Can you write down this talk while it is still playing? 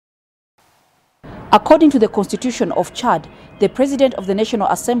According to the Constitution of Chad, the President of the National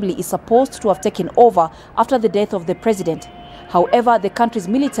Assembly is supposed to have taken over after the death of the President. However, the country's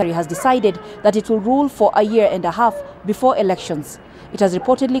military has decided that it will rule for a year and a half before elections. It has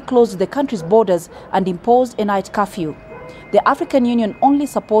reportedly closed the country's borders and imposed a night curfew. The African Union only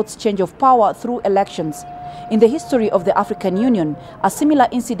supports change of power through elections. In the history of the African Union, a similar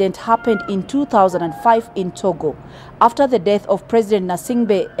incident happened in 2005 in Togo. After the death of President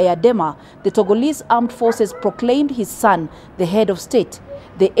Gnassingbé Eyadema, the Togolese armed forces proclaimed his son the head of state.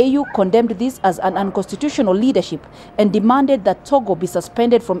 The AU condemned this as an unconstitutional leadership and demanded that Togo be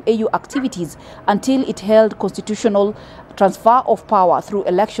suspended from AU activities until it held constitutional transfer of power through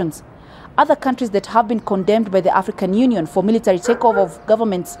elections. Other countries that have been condemned by the African Union for military takeover of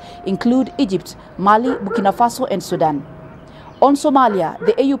governments include Egypt, Mali, Burkina Faso and Sudan. On Somalia,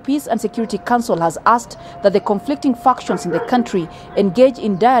 the AU Peace and Security Council has asked that the conflicting factions in the country engage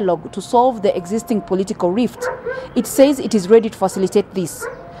in dialogue to solve the existing political rift. It says it is ready to facilitate this.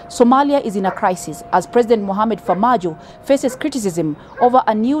 Somalia is in a crisis as President Mohamed Farmajo faces criticism over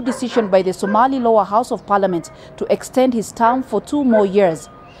a new decision by the Somali lower house of parliament to extend his term for 2 more years.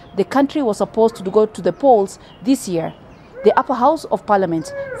 The country was supposed to go to the polls this year. The upper house of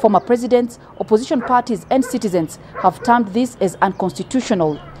parliament, former presidents, opposition parties and citizens have termed this as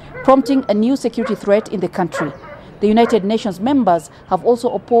unconstitutional, prompting a new security threat in the country. The United Nations members have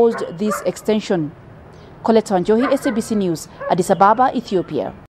also opposed this extension. Coletta Wanjohi, SABC News, Addis Ababa, Ethiopia.